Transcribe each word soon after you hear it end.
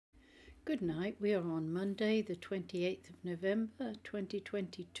Good night. We are on Monday, the 28th of November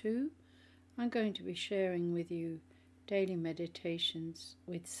 2022. I'm going to be sharing with you daily meditations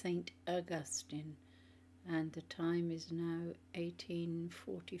with Saint Augustine, and the time is now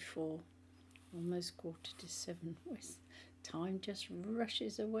 18:44, almost 6:45. Time just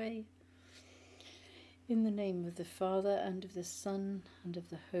rushes away. In the name of the Father, and of the Son, and of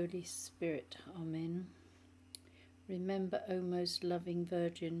the Holy Spirit. Amen. Remember, O most loving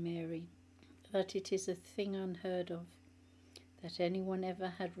Virgin Mary, that it is a thing unheard of that anyone ever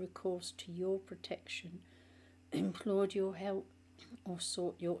had recourse to your protection, implored your help, or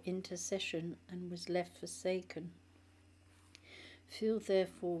sought your intercession, and was left forsaken. Filled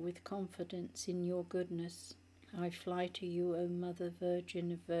therefore with confidence in your goodness, I fly to you, O Mother Virgin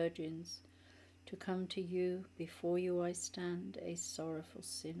of Virgins. To come to you, before you I stand, a sorrowful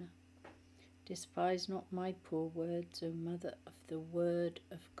sinner. Despise not my poor words, O Mother of the Word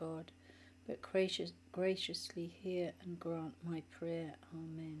of God, but graciously hear and grant my prayer.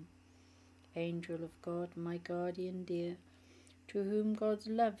 Amen. Angel of God, my guardian dear, to whom God's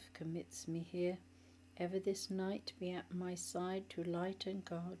love commits me here, ever this night be at my side, to light and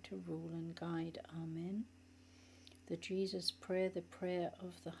guard, to rule and guide. Amen. The Jesus prayer, the prayer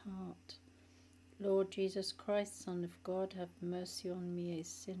of the heart. Lord Jesus Christ, Son of God, have mercy on me, a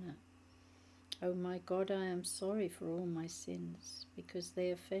sinner. O my God, I am sorry for all my sins, because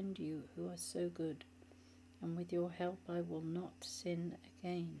they offend you who are so good, and with your help I will not sin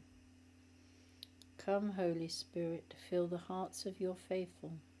again. Come, Holy Spirit, fill the hearts of your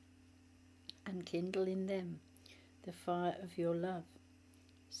faithful, and kindle in them the fire of your love.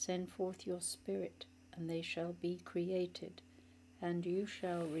 Send forth your Spirit, and they shall be created, and you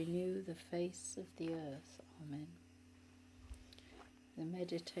shall renew the face of the earth. Amen. The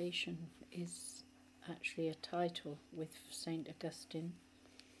meditation is actually a title with St. Augustine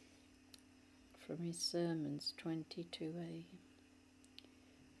from his sermons 22a.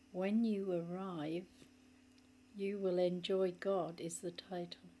 When you arrive, you will enjoy God is the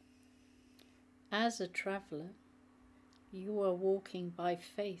title. As a traveller, you are walking by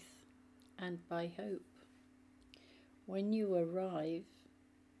faith and by hope. When you arrive,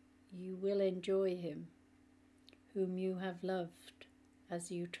 you will enjoy him, whom you have loved as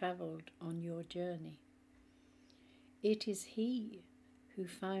you travelled on your journey. It is he who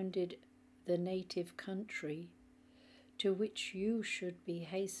founded the native country to which you should be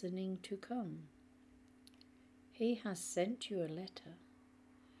hastening to come. He has sent you a letter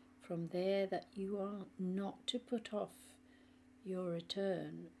from there that you are not to put off your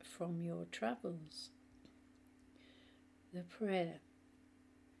return from your travels. The prayer.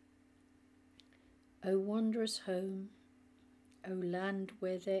 O wondrous home, O land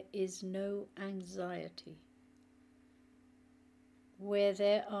where there is no anxiety, where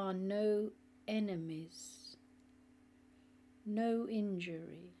there are no enemies, no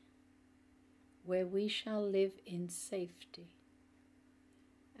injury, where we shall live in safety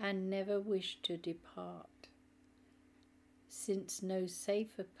and never wish to depart, since no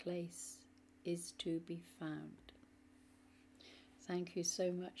safer place is to be found. Thank you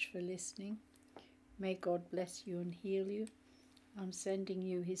so much for listening. May God bless you and heal you. I'm sending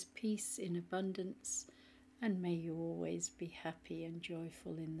you his peace in abundance, and may you always be happy and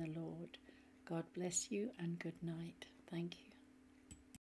joyful in the Lord. God bless you and good night. Thank you.